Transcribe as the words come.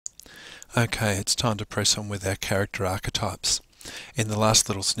Okay, it's time to press on with our character archetypes. In the last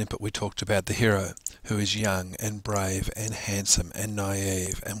little snippet we talked about the hero, who is young and brave and handsome and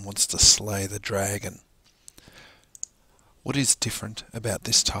naive and wants to slay the dragon. What is different about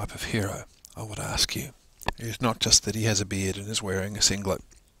this type of hero, I would ask you? It's not just that he has a beard and is wearing a singlet.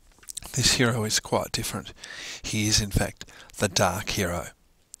 This hero is quite different. He is in fact the dark hero.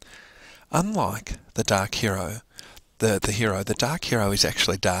 Unlike the dark hero, the dark hero is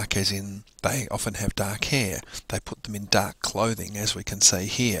actually dark as in they often have dark hair. They put them in dark clothing, as we can see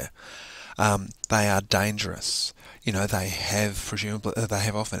here. They are dangerous. You know, they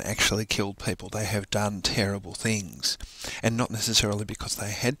have often actually killed people. They have done terrible things. And not necessarily because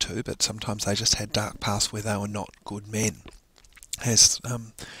they had to, but sometimes they just had dark pasts where they were not good men. As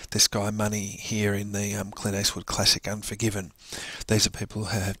this guy Money here in the Clint Eastwood classic Unforgiven. These are people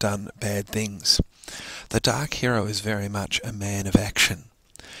who have done bad things. The dark hero is very much a man of action.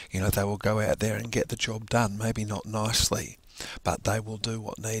 You know, they will go out there and get the job done, maybe not nicely, but they will do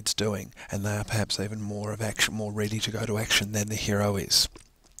what needs doing, and they are perhaps even more ready to go to action than the hero is.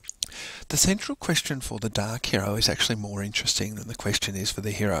 The central question for the dark hero is actually more interesting than the question is for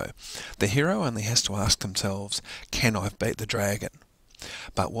the hero. The hero only has to ask themselves, can I beat the dragon?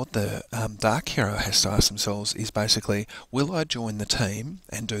 But what the dark hero has to ask themselves is basically, will I join the team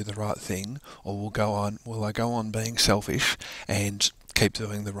and do the right thing, or will I go on being selfish and keep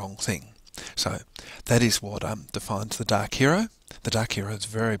doing the wrong thing? So that is what defines the dark hero. The dark hero is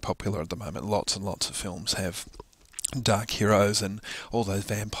very popular at the moment. Lots and lots of films have dark heroes, and all those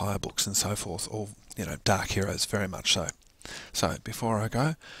vampire books and so forth, all, you know, dark heroes, very much so. So before I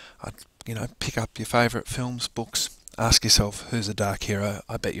go, pick up your favourite films, books, ask yourself, who's a dark hero?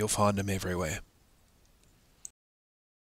 I bet you'll find them everywhere.